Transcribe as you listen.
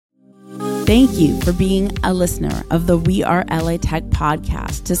Thank you for being a listener of the We Are LA Tech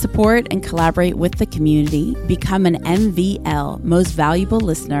podcast. To support and collaborate with the community, become an MVL Most Valuable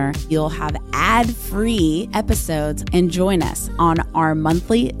Listener. You'll have ad-free episodes and join us on our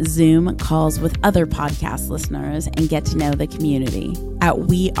monthly Zoom calls with other podcast listeners and get to know the community at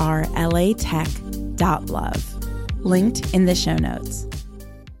wearelatech.love. Linked in the show notes.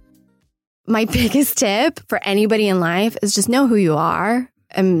 My biggest tip for anybody in life is just know who you are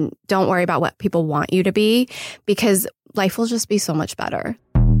and don't worry about what people want you to be, because life will just be so much better.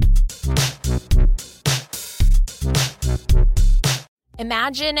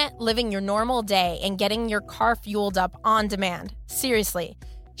 Imagine living your normal day and getting your car fueled up on demand. Seriously,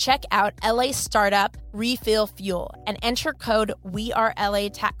 check out LA Startup Refill Fuel and enter code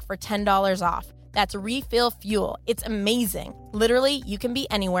WeAreLATech for $10 off. That's Refill Fuel. It's amazing. Literally, you can be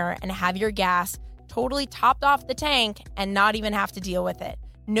anywhere and have your gas totally topped off the tank and not even have to deal with it.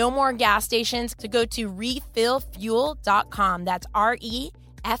 No more gas stations. To go to refillfuel.com. That's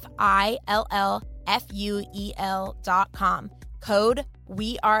REFILLFUEL.com. Code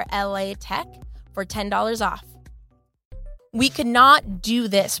WeAreLATech for $10 off. We could not do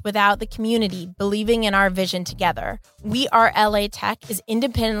this without the community believing in our vision together. We Are LA Tech is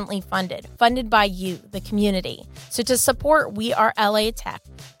independently funded by you, the community. So to support We Are LA Tech,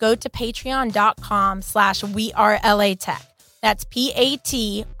 go to patreon.com/WeAreLATech. That's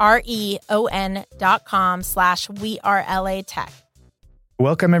patreon.com/WeAreLATech.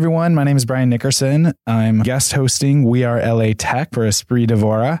 Welcome, everyone. My name is Brian Nickerson. I'm guest hosting We Are LA Tech for Esprit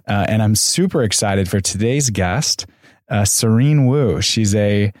Devora, and I'm super excited for today's guest, Serein Wu. She's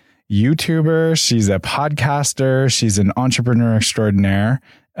a YouTuber, she's a podcaster, she's an entrepreneur extraordinaire,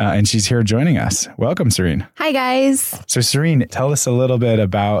 and she's here joining us. Welcome, Serein. Hi, guys. So, Serein, tell us a little bit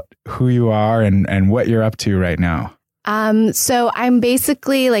about who you are and what you're up to right now. So I'm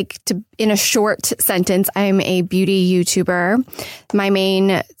basically in a short sentence, I'm a beauty YouTuber. My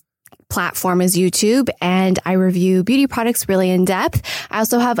main platform is YouTube, and I review beauty products really in depth. I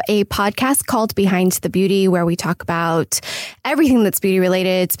also have a podcast called Behind the Beauty, where we talk about everything that's beauty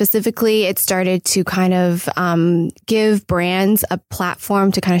related. Specifically, it started to kind of give brands a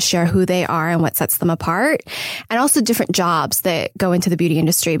platform to kind of share who they are and what sets them apart, and also different jobs that go into the beauty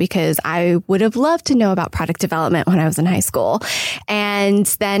industry, because I would have loved to know about product development when I was in high school. And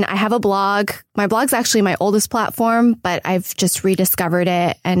then I have a blog. My blog's actually my oldest platform, but I've just rediscovered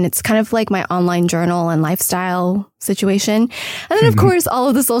it, and it's kind of like my online journal and lifestyle situation. And then, of course, all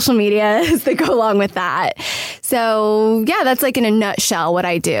of the social media that go along with that. So yeah, that's like in a nutshell what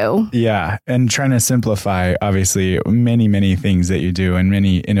I do. Yeah. And trying to simplify, obviously, many, many things that you do and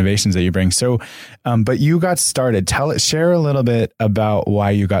many innovations that you bring. So, but you got started. Share a little bit about why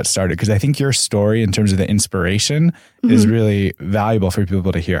you got started, because I think your story in terms of the inspiration is really valuable for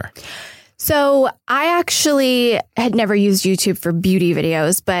people to hear. So I actually had never used YouTube for beauty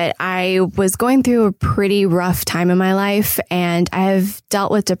videos, but I was going through a pretty rough time in my life, and I have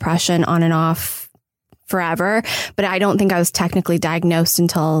dealt with depression on and off forever, but I don't think I was technically diagnosed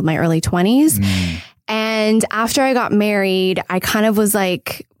until my early 20s. And after I got married, I kind of was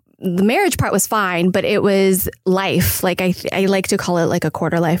like, the marriage part was fine, but it was life. Like I like to call it like a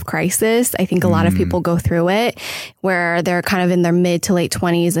quarter life crisis. I think a lot of people go through it where they're kind of in their mid to late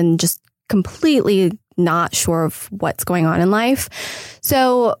 20s and just completely not sure of what's going on in life.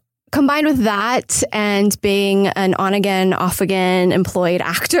 So combined with that and being an on again, off again employed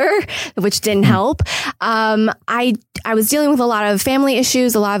actor, which didn't help, I was dealing with a lot of family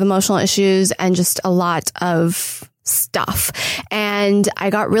issues, a lot of emotional issues, and just a lot of stuff. And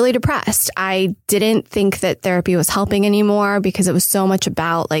I got really depressed. I didn't think that therapy was helping anymore because it was so much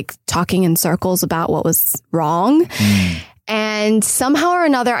about like talking in circles about what was wrong. And somehow or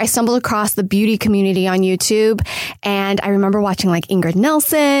another, I stumbled across the beauty community on YouTube. And I remember watching like Ingrid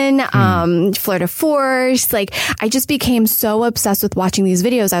Nilsson, Fleur de Force. Like I just became so obsessed with watching these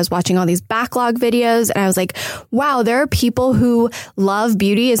videos. I was watching all these backlog videos, and I was like, wow, there are people who love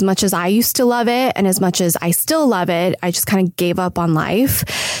beauty as much as I used to love it. And as much as I still love it, I just kind of gave up on life.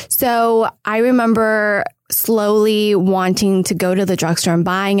 So I remember slowly wanting to go to the drugstore and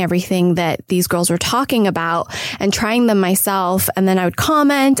buying everything that these girls were talking about and trying them myself. And then I would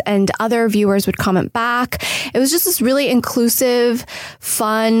comment and other viewers would comment back. It was just this really inclusive,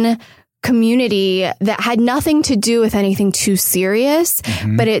 fun community that had nothing to do with anything too serious,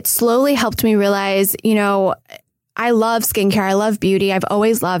 but it slowly helped me realize, you know, I love skincare. I love beauty. I've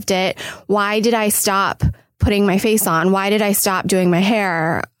always loved it. Why did I stop putting my face on? Why did I stop doing my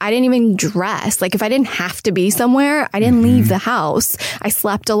hair? I didn't even dress. Like if I didn't have to be somewhere, I didn't leave the house. I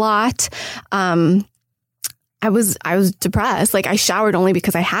slept a lot. I was depressed. Like I showered only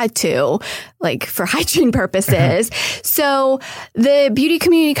because I had to, like for hygiene purposes. So the beauty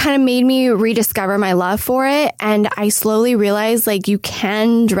community kind of made me rediscover my love for it. And I slowly realized like you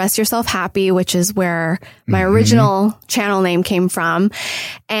can dress yourself happy, which is where my original channel name came from.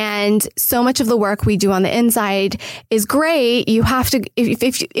 And so much of the work we do on the inside is great. You have to,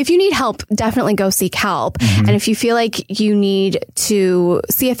 if you need help, definitely go seek help. And if you feel like you need to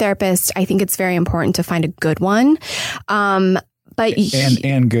see a therapist, I think it's very important to find a good one. But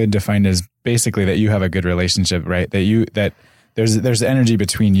good defined as basically that you have a good relationship, right? That there's energy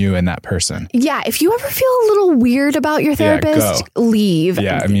between you and that person. Yeah. If you ever feel a little weird about your therapist, leave.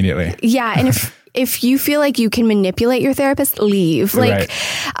 Yeah, immediately. Yeah. And if you feel like you can manipulate your therapist, leave. Like,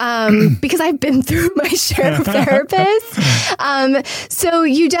 because I've been through my share of therapists. So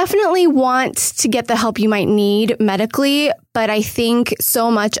you definitely want to get the help you might need medically. But I think so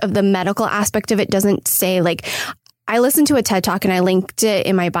much of the medical aspect of it doesn't say like, I listened to a TED Talk and I linked it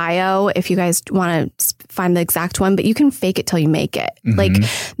in my bio if you guys want to find the exact one, but you can fake it till you make it. Like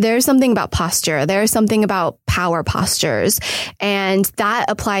there's something about posture. There's something about power postures. And that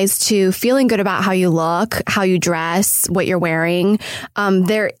applies to feeling good about how you look, how you dress, what you're wearing.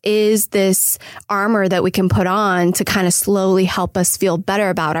 There is this armor that we can put on to kind of slowly help us feel better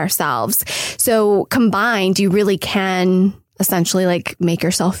about ourselves. So combined, you really can essentially like make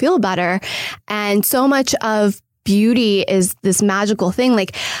yourself feel better. And so much of beauty is this magical thing.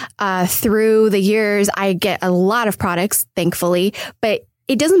 Like, through the years, I get a lot of products, thankfully, but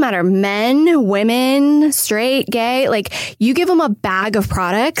it doesn't matter. Men, women, straight, gay, like you give them a bag of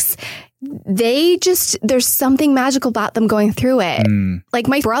products. There's something magical about them going through it. Like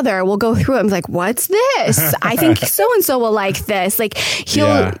my brother will go through it and be like, what's this? I think so-and-so will like this. Like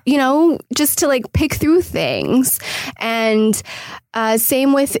he'll, just to like pick through things. And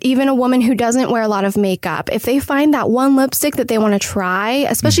same with even a woman who doesn't wear a lot of makeup. If they find that one lipstick that they want to try,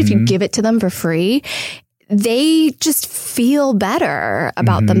 especially if you give it to them for free, they just feel better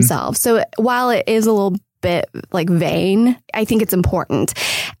about themselves. So while it is a little bit like vain, I think it's important.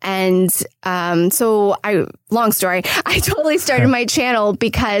 And long story, I totally started my channel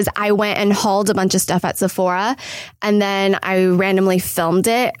because I went and hauled a bunch of stuff at Sephora and then I randomly filmed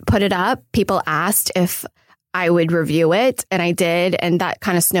it, put it up. People asked if I would review it and I did. And that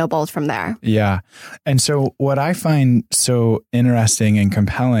kind of snowballed from there. Yeah. And so what I find so interesting and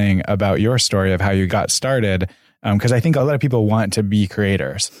compelling about your story of how you got started, because I think a lot of people want to be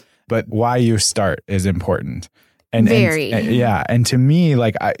creators, but why you start is important. And to me,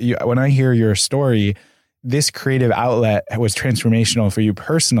 like when I hear your story, this creative outlet was transformational for you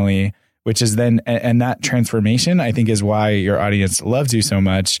personally, which is then, and that transformation, I think, is why your audience loves you so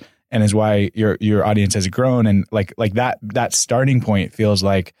much. And is why your audience has grown. And like that starting point feels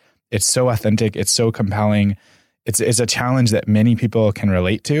like it's so authentic. It's so compelling. It's a challenge that many people can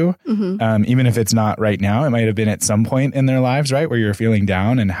relate to. Even if it's not right now, it might have been at some point in their lives, right? Where you're feeling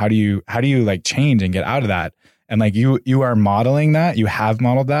down, and how do you like change and get out of that? And like you are modeling that, you have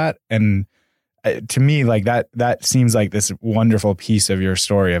modeled that. And to me, like that seems like this wonderful piece of your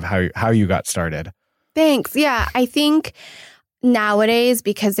story of how you got started. Thanks. Yeah. I think nowadays,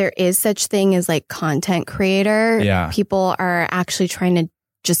 because there is such thing as like content creator, people are actually trying to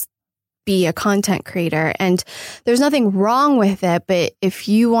just be a content creator, and there's nothing wrong with it. But if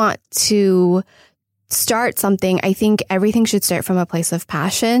you want to start something, I think everything should start from a place of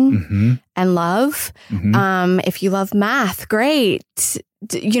passion and love. If you love math, great.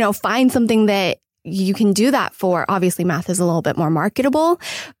 Find something that you can do that for. Obviously, math is a little bit more marketable,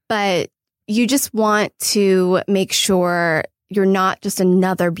 but you just want to make sure you're not just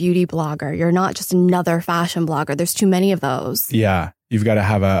another beauty blogger. You're not just another fashion blogger. There's too many of those. Yeah. You've got to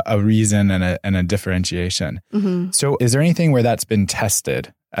have a reason and a differentiation. So is there anything where that's been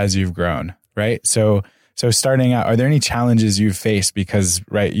tested as you've grown, right? So starting out, are there any challenges you've faced? Because,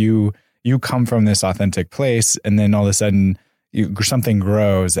 right, you come from this authentic place, and then all of a sudden something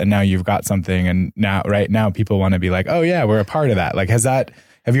grows, and now you've got something, and now people want to be like, oh yeah, we're a part of that. Like,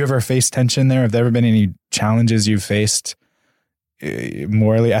 have you ever faced tension there? Have there ever been any challenges you've faced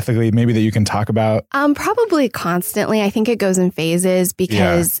morally, ethically, maybe that you can talk about? Probably constantly. I think it goes in phases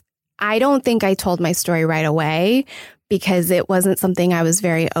because I don't think I told my story right away because it wasn't something I was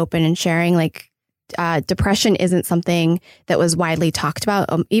very open in sharing. Like depression isn't something that was widely talked about,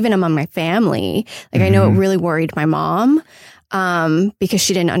 even among my family. Like I know it really worried my mom because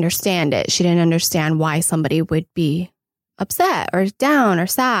she didn't understand it. She didn't understand why somebody would be upset or down or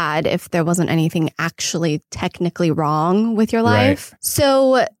sad if there wasn't anything actually technically wrong with your life. Right.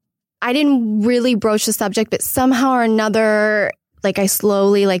 So I didn't really broach the subject, but somehow or another, like I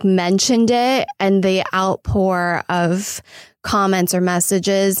slowly like mentioned it, and the outpour of comments or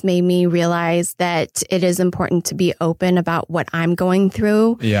messages made me realize that it is important to be open about what I'm going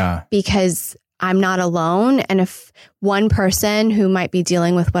through. Yeah. Because I'm not alone. And if one person who might be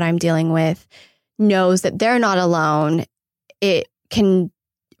dealing with what I'm dealing with knows that they're not alone, it can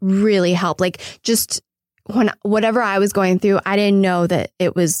really help. Like just whatever I was going through, I didn't know that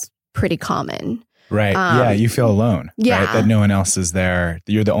it was pretty common. Right. Yeah. You feel alone. Yeah. Right? That no one else is there.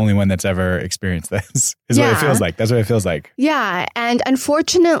 You're the only one that's ever experienced this is what it feels like. That's what it feels like. Yeah. And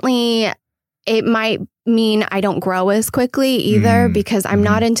unfortunately, it might mean I don't grow as quickly either because I'm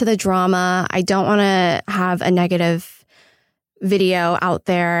not into the drama. I don't want to have a negative video out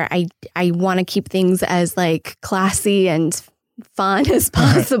there. I want to keep things as like classy and fun as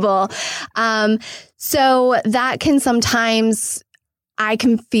possible. So that can sometimes, I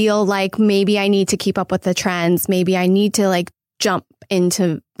can feel like maybe I need to keep up with the trends. Maybe I need to like jump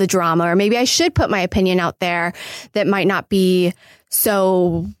into the drama, or maybe I should put my opinion out there that might not be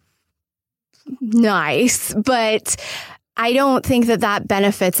so nice, but I don't think that that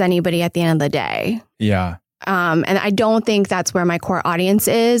benefits anybody at the end of the day. Yeah. And I don't think that's where my core audience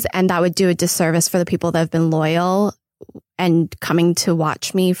is. And that would do a disservice for the people that have been loyal and coming to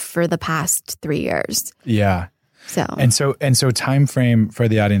watch me for the past 3 years. Yeah. So time frame for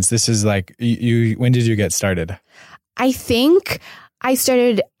the audience. This is like you. When did you get started? I think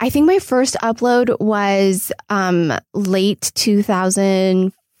my first upload was late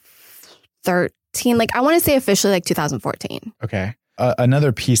 2013. Like I want to say officially like 2014. Okay.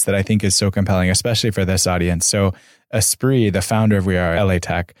 Another piece that I think is so compelling, especially for this audience. So Esprit, the founder of We Are LA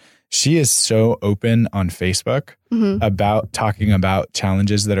Tech, she is so open on Facebook about talking about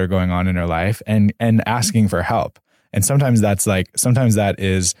challenges that are going on in her life and asking for help. And sometimes that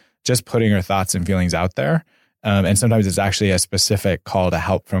is just putting her thoughts and feelings out there. And sometimes it's actually a specific call to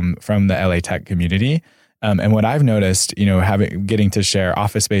help from the LA Tech community. And what I've noticed, getting to share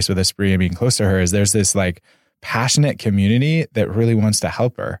office space with Esprit and being close to her is there's this like passionate community that really wants to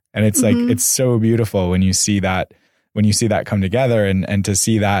help her. And it's like, it's so beautiful when you see that come together and to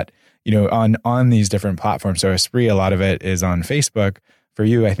see that, on these different platforms. So Esprit, a lot of it is on Facebook. For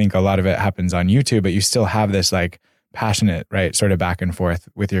you, I think a lot of it happens on YouTube, but you still have this like passionate, right, sort of back and forth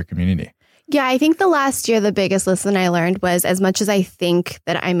with your community. Yeah, I think the last year, the biggest lesson I learned was as much as I think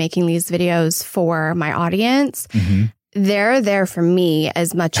that I'm making these videos for my audience, they're there for me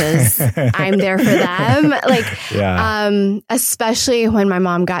as much as I'm there for them. Like, especially when my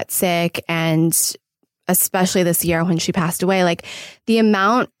mom got sick and especially this year when she passed away, like the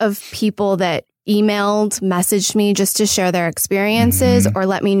amount of people that emailed, messaged me just to share their experiences or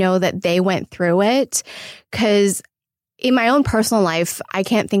let me know that they went through it. Because in my own personal life, I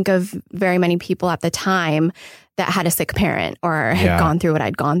can't think of very many people at the time that had a sick parent or had gone through what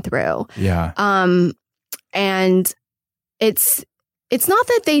I'd gone through. Yeah. And it's not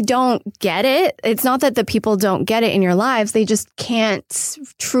that they don't get it. It's not that the people don't get it in your lives. They just can't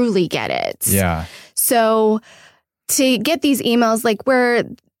truly get it. Yeah. So to get these emails, like where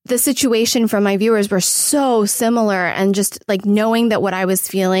the situation from my viewers were so similar and just like knowing that what I was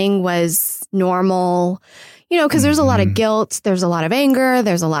feeling was normal, because there's a lot of guilt, there's a lot of anger,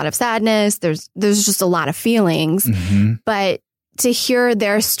 there's a lot of sadness, there's just a lot of feelings. But to hear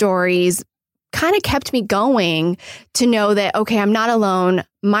their stories kind of kept me going to know that, okay, I'm not alone.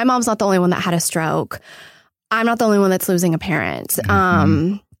 My mom's not the only one that had a stroke. I'm not the only one that's losing a parent.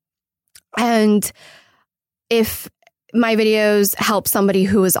 And if my videos help somebody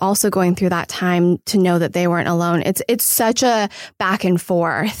who is also going through that time to know that they weren't alone, it's such a back and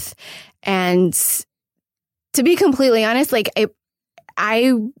forth. And to be completely honest, like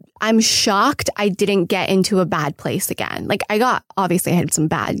I'm shocked I didn't get into a bad place again. Like obviously I had some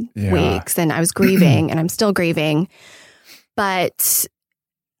bad weeks and I was grieving and I'm still grieving, but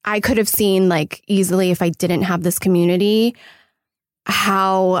I could have seen like easily if I didn't have this community,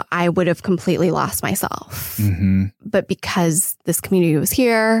 how I would have completely lost myself. But because this community was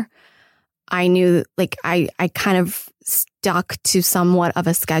here, I knew like I kind of stuck to somewhat of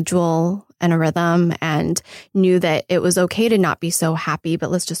a schedule and a rhythm and knew that it was okay to not be so happy,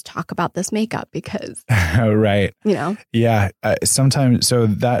 but let's just talk about this makeup because, right. Yeah. Sometimes, so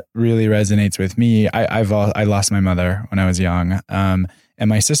that really resonates with me. I lost my mother when I was young. And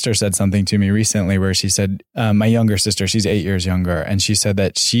my sister said something to me recently where she said, my younger sister, she's 8 years younger. And she said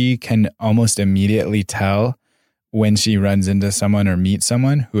that she can almost immediately tell when she runs into someone or meets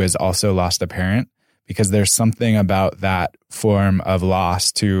someone who has also lost a parent, because there's something about that form of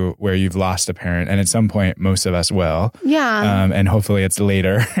loss to where you've lost a parent. And at some point, most of us will. Yeah. And hopefully it's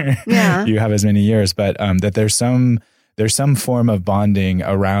later. Yeah. You have as many years, but that there's there's some form of bonding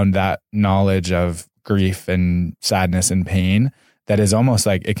around that knowledge of grief and sadness and pain that is almost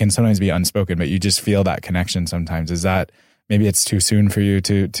like it can sometimes be unspoken, but you just feel that connection sometimes. Is that, maybe it's too soon for you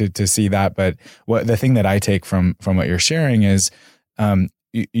to see that, but what the thing that I take from what you're sharing is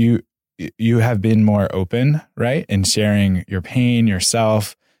you have been more open, right? In sharing your pain,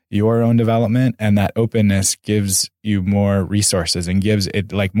 yourself, your own development, and that openness gives you more resources and gives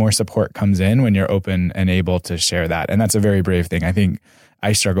it like more support comes in when you're open and able to share that. And that's a very brave thing. I think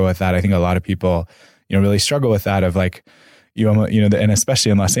I struggle with that. I think a lot of people, really struggle with that of like, and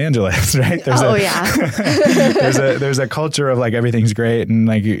especially in Los Angeles, right? There's a culture of like, everything's great. And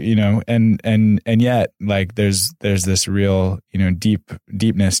like, and yet like, there's this real,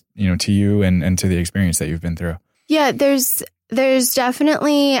 deepness, to you and to the experience that you've been through. Yeah. There's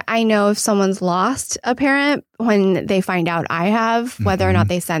definitely, I know if someone's lost a parent when they find out I have, whether or not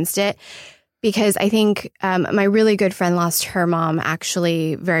they sensed it, because I think my really good friend lost her mom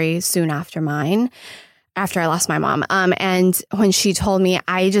actually very soon after I lost my mom. And when she told me,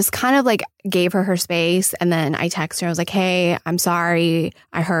 I just kind of like gave her space. And then I texted her. I was like, hey, I'm sorry.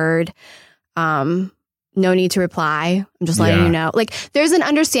 I heard. No need to reply. I'm just letting you know. Like there's an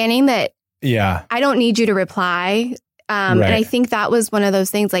understanding that I don't need you to reply. And I think that was one of those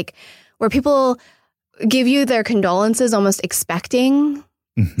things like where people give you their condolences almost expecting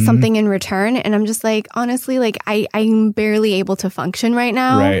something in return. And I'm just like, honestly, like I'm barely able to function right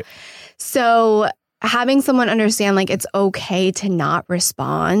now. Right. So having someone understand like it's okay to not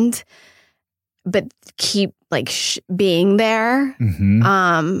respond, but keep like being there.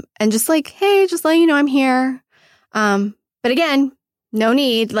 And just like, hey, just let you know I'm here. But again, no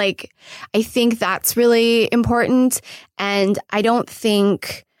need. Like, I think that's really important. And I don't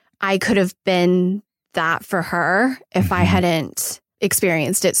think I could have been that for her if I hadn't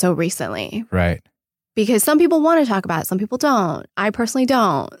experienced it so recently. Right. Because some people want to talk about it. Some people don't. I personally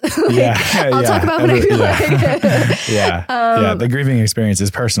don't. I'll talk about what I feel like. The grieving experience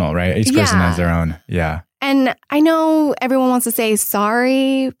is personal, right? Each person has their own. Yeah. And I know everyone wants to say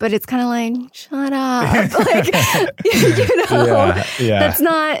sorry, but it's kind of like, shut up. Like, that's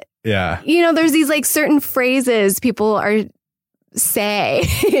not, there's these like certain phrases people say.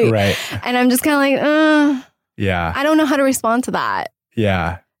 Right. And I'm just kind of like, I don't know how to respond to that.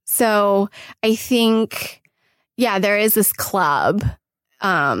 Yeah. So I think, there is this club.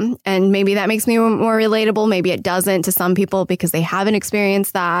 And maybe that makes me more relatable. Maybe it doesn't to some people because they haven't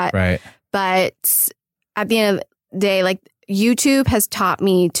experienced that. Right. But at the end of the day, like YouTube has taught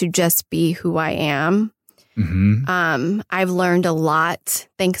me to just be who I am. I've learned a lot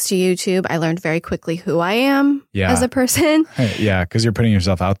thanks to YouTube. I learned very quickly who I am as a person. Yeah, because you're putting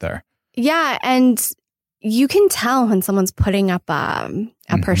yourself out there. Yeah, and you can tell when someone's putting up a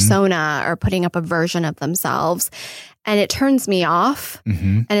persona or putting up a version of themselves, and it turns me off,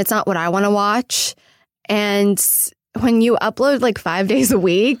 and it's not what I want to watch. And when you upload like 5 days a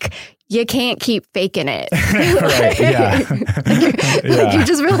week, you can't keep faking it. Right. Like you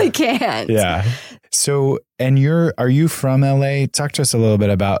just really can't. Yeah. So, and are you from LA? Talk to us a little bit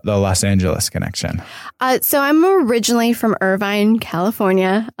about the Los Angeles connection. So I'm originally from Irvine,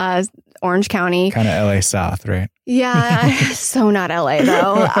 California, Orange County. Kind of LA South, right? Yeah. So not LA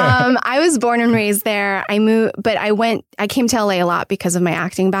though. I was born and raised there. I moved, but I came to LA a lot because of my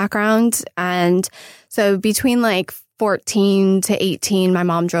acting background. And so between like 14 to 18, my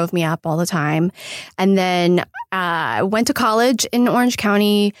mom drove me up all the time. And then went to college in Orange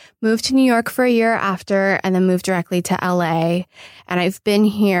County, moved to New York for a year after, and then moved directly to LA. And I've been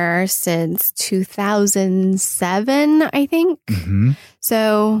here since 2007, I think.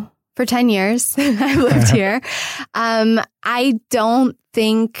 So for 10 years, I've lived here. I don't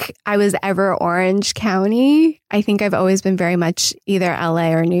think I was ever Orange County. I think I've always been very much either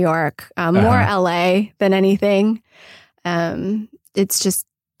LA or New York, more LA than anything. It's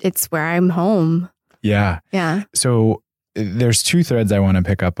where I'm home. Yeah. Yeah. So there's two threads I want to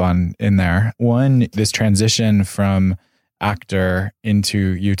pick up on in there. One, this transition from actor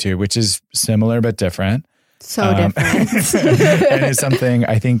into YouTube, which is similar but different. So different. And it's something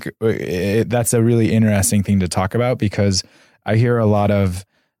I think that's a really interesting thing to talk about, because I hear a lot of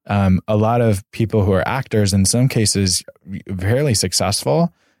people who are actors, in some cases fairly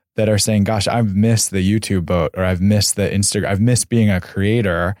successful, that are saying, gosh, I've missed the YouTube boat, or I've missed the Instagram, I've missed being a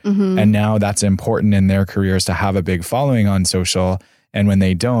creator. And now that's important in their careers to have a big following on social. And when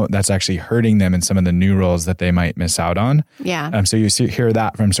they don't, that's actually hurting them in some of the new roles that they might miss out on. Yeah. So you hear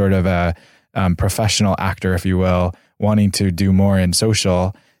that from sort of a professional actor, if you will, wanting to do more in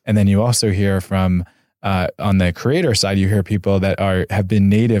social. And then you also hear from, on the creator side, you hear people that have been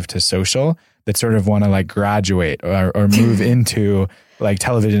native to social, that sort of want to like graduate or move into like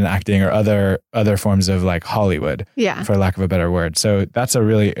television acting or other forms of like Hollywood, for lack of a better word. So that's a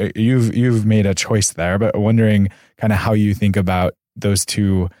really, you've made a choice there, but wondering kind of how you think about those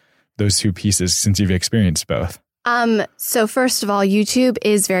two pieces since you've experienced both. So first of all, YouTube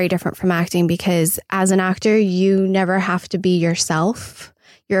is very different from acting because as an actor, you never have to be yourself.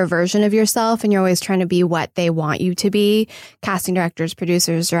 You're a version of yourself and you're always trying to be what they want you to be. Casting directors,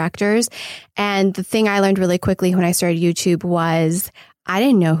 producers, directors. And the thing I learned really quickly when I started YouTube was I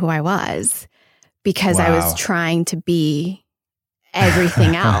didn't know who I was because I was trying to be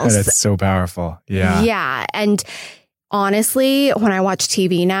everything else. That's so powerful. Yeah. Yeah. And honestly, when I watch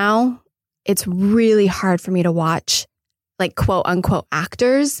TV now, it's really hard for me to watch like quote unquote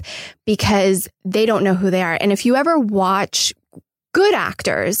actors because they don't know who they are. And if you ever watch good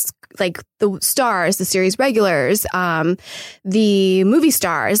actors, like the stars, the series regulars, the movie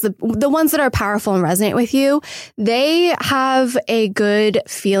stars, the ones that are powerful and resonate with you, they have a good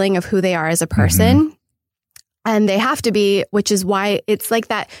feeling of who they are as a person. And they have to be, which is why it's like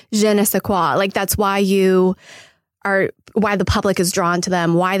that je ne sais quoi. Like that's why why the public is drawn to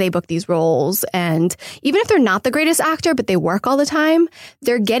them, why they book these roles. And even if they're not the greatest actor, but they work all the time,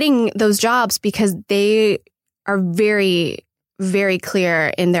 they're getting those jobs because they are very, very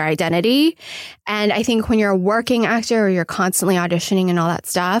clear in their identity. And I think when you're a working actor or you're constantly auditioning and all that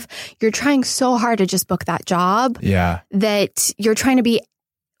stuff, you're trying so hard to just book that job that you're trying to be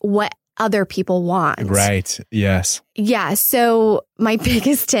what other people want. Right. Yes. Yeah. So my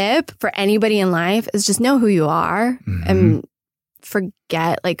biggest tip for anybody in life is just know who you are and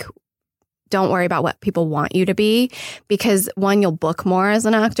forget, like, don't worry about what people want you to be because one, you'll book more as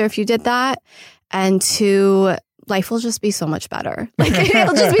an actor if you did that. And two, life will just be so much better. Like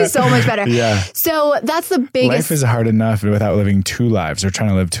it'll just be so much better. Yeah. So that's the biggest. Life is hard enough without living two lives or trying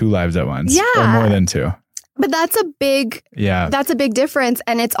to live two lives at once. Yeah. Or more than two. But that's a big difference.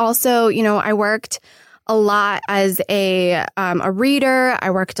 And it's also, you know, I worked a lot as a reader.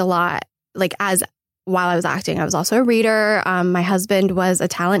 I worked a lot while I was acting, I was also a reader. My husband was a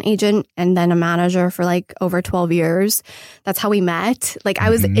talent agent and then a manager for like over 12 years. That's how we met. Like I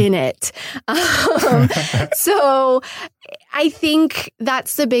was in it. So I think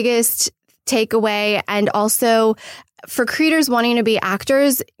that's the biggest takeaway. And also for creators wanting to be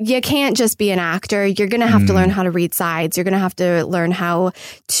actors, you can't just be an actor. You're going to have to learn how to read sides. You're going to have to learn how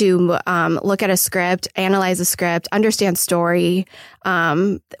to look at a script, analyze a script, understand story,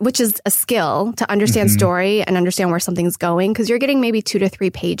 which is a skill to understand story and understand where something's going. Because you're getting maybe 2 to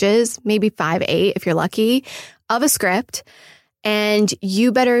 3 pages, maybe 5, 8 if you're lucky, of a script. And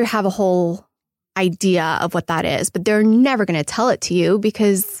you better have a whole idea of what that is. But they're never going to tell it to you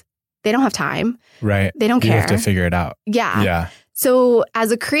because they don't have time. Right. They don't care. You have to figure it out. Yeah. Yeah. So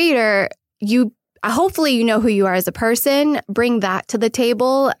as a creator, hopefully you know who you are as a person, bring that to the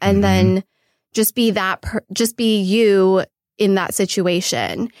table and then just be just be you in that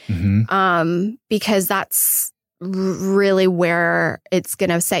situation. Because that's really where it's going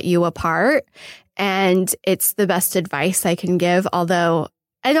to set you apart. And it's the best advice I can give.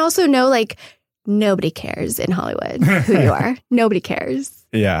 And also know, like, nobody cares in Hollywood who you are. Nobody cares.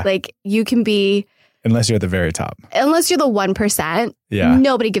 Yeah. Like you can be. Unless you're at the very top. Unless you're the 1%. Yeah.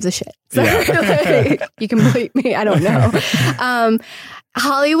 Nobody gives a shit. So you can believe me. I don't know.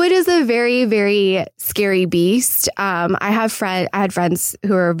 Hollywood is a very, very scary beast. I had friends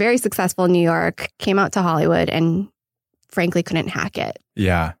who were very successful in New York, came out to Hollywood and frankly couldn't hack it.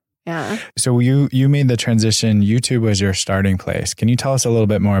 Yeah. Yeah. So you made the transition. YouTube was your starting place. Can you tell us a little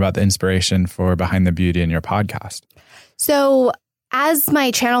bit more about the inspiration for Behind the Beauty in your podcast? So as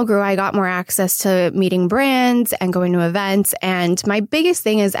my channel grew, I got more access to meeting brands and going to events. And my biggest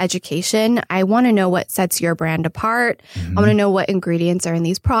thing is education. I want to know what sets your brand apart. I want to know what ingredients are in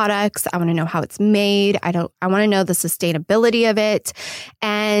these products. I want to know how it's made. I want to know the sustainability of it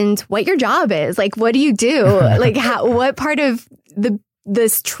and what your job is. Like, what do you do? Like, what part of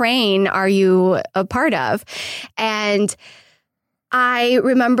this train are you a part of? And I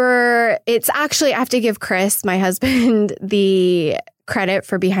remember I have to give Chris, my husband, the credit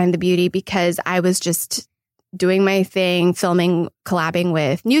for Behind the Beauty because I was just doing my thing, filming, collabing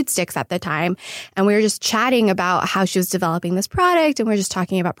with Nude Sticks at the time. And we were just chatting about how she was developing this product and we were just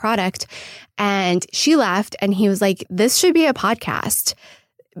talking about product. And she left and he was like, this should be a podcast.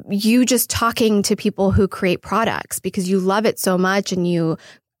 You just talking to people who create products because you love it so much and you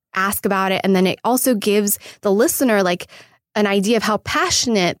ask about it. And then it also gives the listener like an idea of how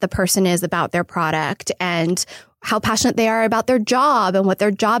passionate the person is about their product and how passionate they are about their job and what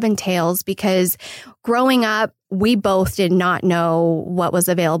their job entails. Because growing up, we both did not know what was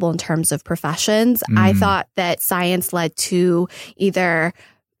available in terms of professions. I thought that science led to either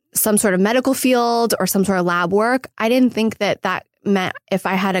some sort of medical field or some sort of lab work. I didn't think that meant if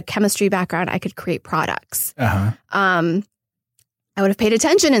I had a chemistry background, I could create products. I would have paid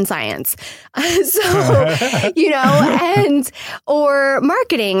attention in science. Or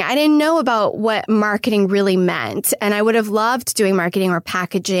marketing. I didn't know about what marketing really meant. And I would have loved doing marketing or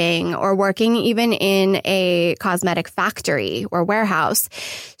packaging or working even in a cosmetic factory or warehouse.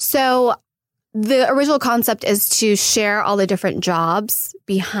 So the original concept is to share all the different jobs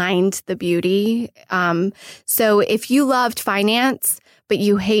behind the beauty. So if you loved finance, but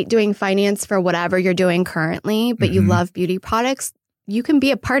you hate doing finance for whatever you're doing currently, but you love beauty products, you can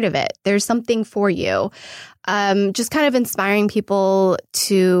be a part of it. There's something for you. Just kind of inspiring people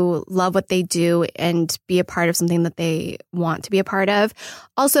to love what they do and be a part of something that they want to be a part of.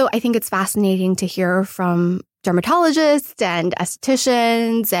 Also, I think it's fascinating to hear from dermatologists and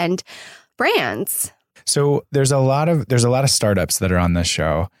estheticians and brands. So there's a lot of startups that are on this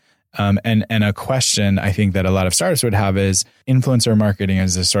show. And a question I think that a lot of startups would have is influencer marketing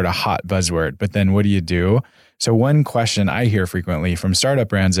is a sort of hot buzzword, but then what do you do? So one question I hear frequently from startup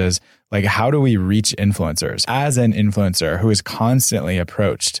brands is like, how do we reach influencers? As an influencer who is constantly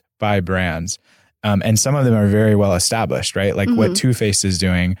approached by brands, and some of them are very well established, right? Like what Too Faced is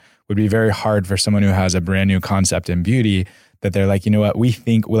doing would be very hard for someone who has a brand new concept in beauty that they're like, you know what, we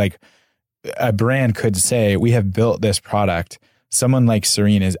think like a brand could say, we have built this product. Someone like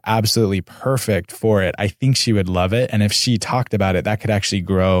Serein is absolutely perfect for it. I think she would love it. And if she talked about it, that could actually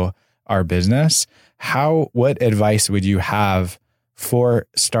grow our business. What advice would you have for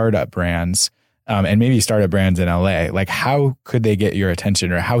startup brands, and maybe startup brands in LA? Like, how could they get your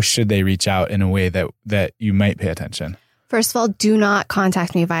attention, or how should they reach out in a way that you might pay attention? First of all, do not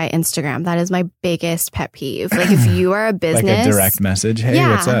contact me via Instagram. That is my biggest pet peeve. Like if you are a business, like a direct message. Hey,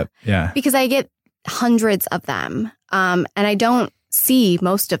 what's up? Yeah. Because I get hundreds of them. And I don't see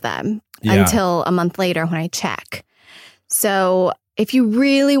most of them until a month later when I check. So if you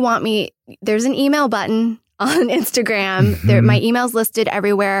really want me, there's an email button on Instagram. My email's listed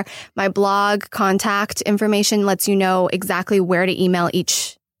everywhere. My blog contact information lets you know exactly where to email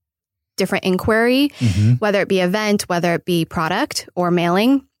each different inquiry, whether it be event, whether it be product or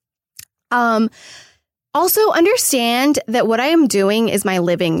mailing. Also understand that what I am doing is my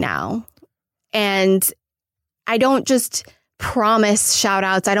living now. And I don't just promise shout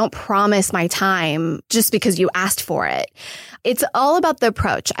outs. I don't promise my time just because you asked for it. It's all about the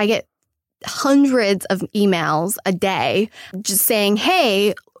approach. I get hundreds of emails a day just saying,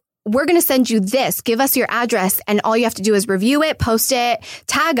 hey, we're going to send you this. Give us your address. And all you have to do is review it, post it,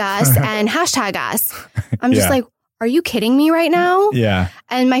 tag us, and hashtag us. I'm just like, are you kidding me right now? Yeah.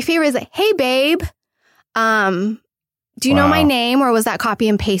 And my favorite is like, hey, babe, do you know my name, or was that copy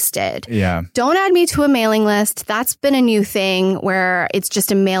and pasted? Yeah. Don't add me to a mailing list. That's been a new thing where it's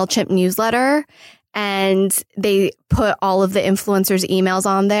just a MailChimp newsletter and they put all of the influencers' emails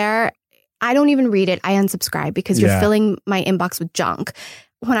on there. I don't even read it. I unsubscribe because you're filling my inbox with junk.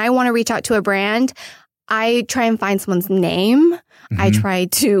 When I want to reach out to a brand, I try and find someone's name. I try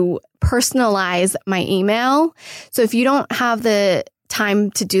to personalize my email. So if you don't have the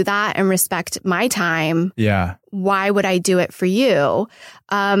time to do that and respect my time, why would I do it for you?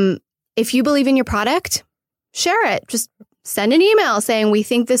 If you believe in your product, share it. Just send an email saying, we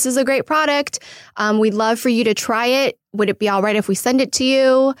think this is a great product. We'd love for you to try it. Would it be all right if we send it to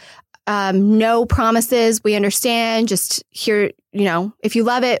you? No promises. We understand. Just here, if you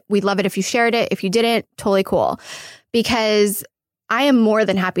love it, we'd love it if you shared it. If you didn't, totally cool. Because I am more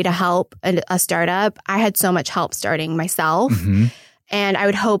than happy to help a startup. I had so much help starting myself. And I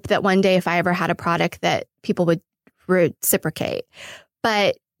would hope that one day if I ever had a product that people would reciprocate.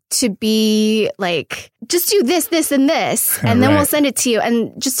 But to be like, just do this, this, and this, and then we'll send it to you.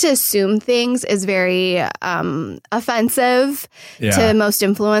 And just to assume things is very offensive to most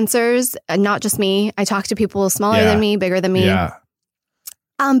influencers, not just me. I talk to people smaller than me, bigger than me.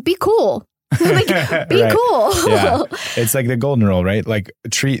 Be cool. Be cool. It's like the golden rule, right? Like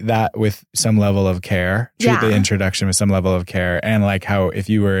treat that with some level of care. Treat the introduction with some level of care. And like how if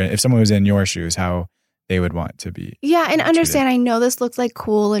someone was in your shoes, how they would want to be. Yeah. And understand, I know this looks like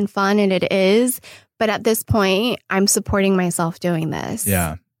cool and fun, and it is, but at this point I'm supporting myself doing this.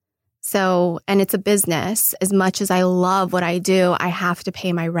 Yeah. So, and it's a business. As much as I love what I do, I have to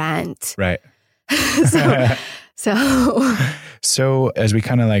pay my rent. Right. So as we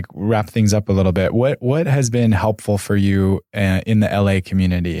kind of like wrap things up a little bit, what has been helpful for you in the LA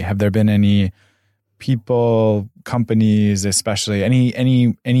community? Have there been any people, companies, especially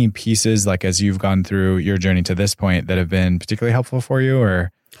any pieces like as you've gone through your journey to this point that have been particularly helpful for you?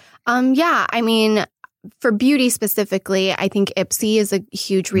 Or yeah, I mean, for beauty specifically, I think Ipsy is a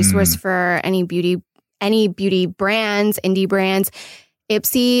huge resource for any beauty brands, indie brands.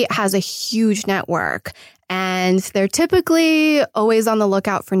 Ipsy has a huge network, and they're typically always on the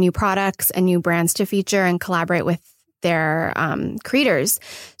lookout for new products and new brands to feature and collaborate with their creators.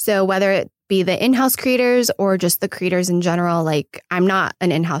 So whether it be the in-house creators or just the creators in general, like I'm not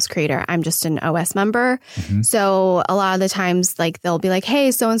an in-house creator, I'm just an OS member. So a lot of the times, like they'll be like,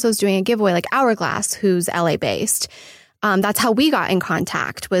 hey, so-and-so's doing a giveaway, like Hourglass, who's LA based. That's how we got in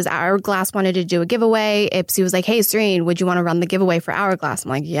contact, was Hourglass wanted to do a giveaway. Ipsy was like, hey, Serein, would you want to run the giveaway for Hourglass? I'm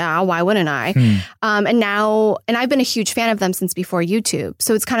like, yeah, why wouldn't I? And I've been a huge fan of them since before YouTube.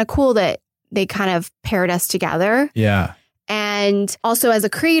 So it's kind of cool that they kind of paired us together. Yeah. And also as a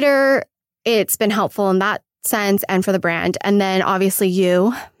creator, it's been helpful in that sense and for the brand. And then obviously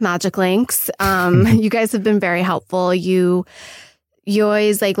you, Magic Links, you guys have been very helpful. You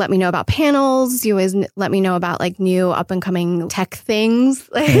always like let me know about panels. You always let me know about like new up and coming tech things,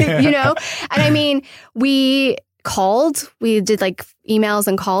 you know? And I mean, we did like emails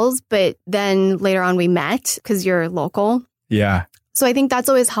and calls, but then later on we met because you're local. Yeah. So I think that's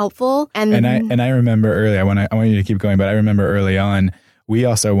always helpful. And I remember early, I want you to keep going, but I remember early on, we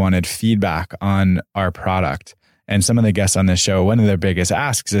also wanted feedback on our product. And some of the guests on this show, one of their biggest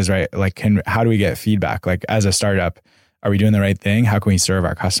asks is, right, like, how do we get feedback? Like as a startup, are we doing the right thing? How can we serve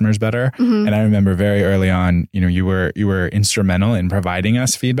our customers better? And I remember very early on, you know, you were instrumental in providing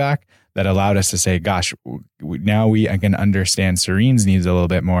us feedback that allowed us to say, gosh, now I can understand Serein's needs a little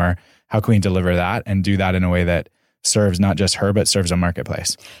bit more. How can we deliver that and do that in a way that serves not just her, but serves a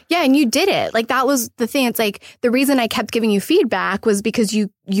marketplace? Yeah. And you did it. Like that was the thing. It's like the reason I kept giving you feedback was because you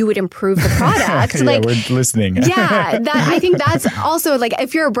would improve the product. Yeah, like we're listening. Yeah. I think that's also like,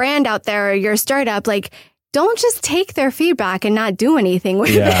 if you're a brand out there or you're a startup, like don't just take their feedback and not do anything with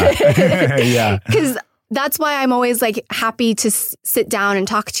it. Yeah. Because that's why I'm always like happy to sit down and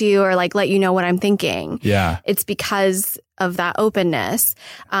talk to you or like let you know what I'm thinking. Yeah. It's because of that openness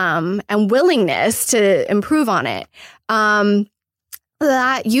and willingness to improve on it.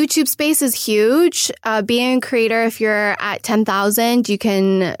 That YouTube space is huge. Being a creator, if you're at 10,000, you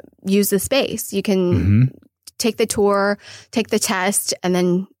can use the space. You can take the tour, take the test, and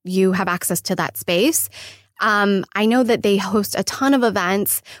then you have access to that space. I know that they host a ton of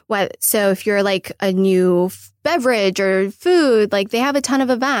events. So if you're like a new beverage or food, like they have a ton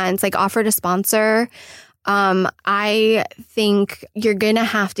of events, like offer to sponsor. I think you're going to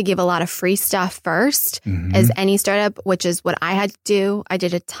have to give a lot of free stuff first as any startup, which is what I had to do. I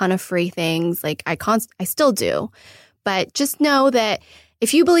did a ton of free things. Like I still do, but just know that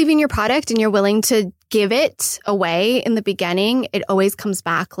if you believe in your product and you're willing to give it away in the beginning, it always comes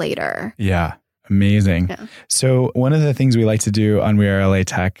back later. Yeah. Amazing. Yeah. So one of the things we like to do on We Are LA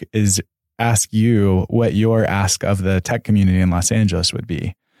Tech is ask you what your ask of the tech community in Los Angeles would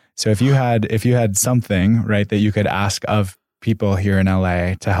be. So if you had something, right, that you could ask of people here in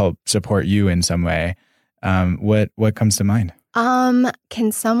LA to help support you in some way, what comes to mind?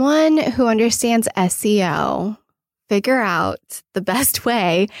 Can someone who understands SEO figure out the best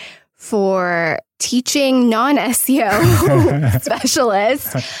way for teaching non-SEO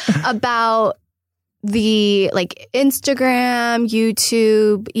specialists about the like Instagram,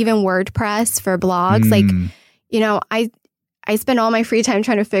 YouTube, even WordPress for blogs? Like, you know, I spend all my free time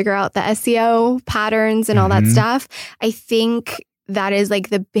trying to figure out the SEO patterns and all that stuff. I think that is like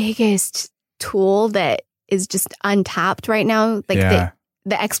the biggest tool that is just untapped right now. Like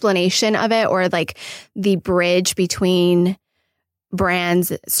the explanation of it, or like the bridge between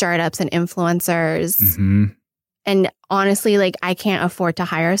brands, startups, and influencers. And honestly, like I can't afford to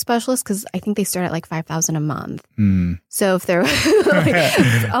hire a specialist because I think they start at like $5,000 a month. So if they're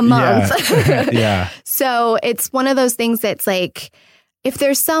like a month, yeah. So it's one of those things that's like, if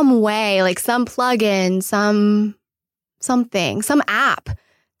there's some way, like some plugin, something, some app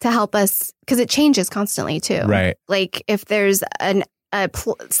to help us, because it changes constantly too. Right. Like if there's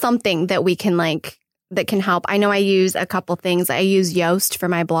something that we can like, that can help. I know I use a couple things. I use Yoast for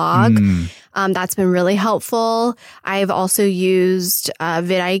my blog. That's been really helpful. I've also used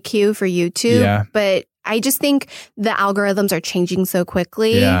vidIQ for YouTube, but I just think the algorithms are changing so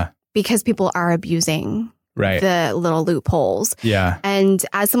quickly because people are abusing the little loopholes. And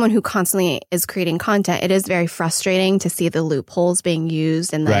as someone who constantly is creating content, it is very frustrating to see the loopholes being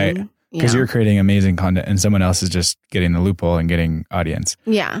used and then Because you're creating amazing content and someone else is just getting the loophole and getting audience.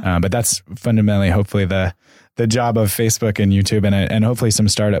 Yeah. But that's fundamentally, hopefully, the job of Facebook and YouTube, and hopefully some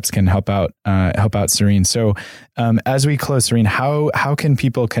startups can help out Serein. So as we close, Serein, how can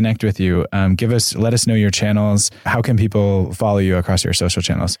people connect with you? Let us know your channels. How can people follow you across your social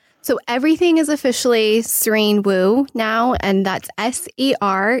channels? So everything is officially Serein Wu now, and that's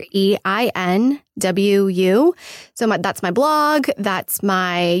SereinWu. So that's my blog, that's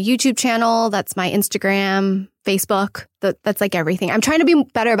my YouTube channel, that's my Instagram, Facebook. That's like everything. I'm trying to be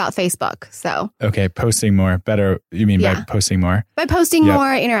better about Facebook. So okay, posting more. Better. You mean by posting more? By posting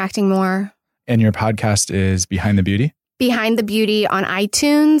more, interacting more. And your podcast is Behind the Beauty? Behind the Beauty on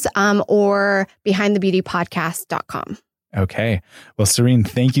iTunes or behindthebeautypodcast.com. Okay. Well, Serein,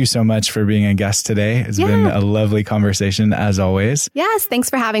 thank you so much for being a guest today. It's been a lovely conversation as always. Yes. Thanks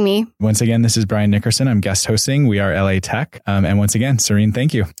for having me. Once again, this is Brian Nickerson. I'm guest hosting We Are LA Tech. And once again, Serein,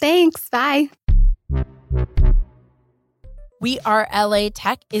 thank you. Thanks. Bye. We Are LA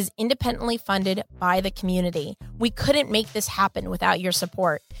Tech is independently funded by the community. We couldn't make this happen without your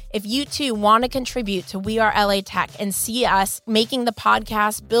support. If you too want to contribute to We Are LA Tech and see us making the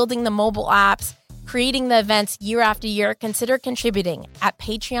podcast, building the mobile apps, creating the events year after year, consider contributing at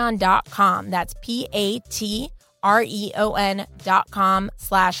patreon.com. That's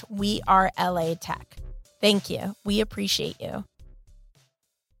patreon.com/WeAreLATech. Thank you. We appreciate you.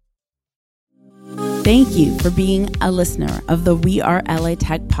 Thank you for being a listener of the We Are LA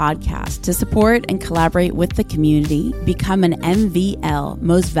Tech podcast. To support and collaborate with the community, become an MVL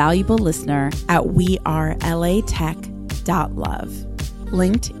Most Valuable Listener at wearelatech.love.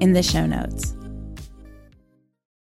 Linked in the show notes.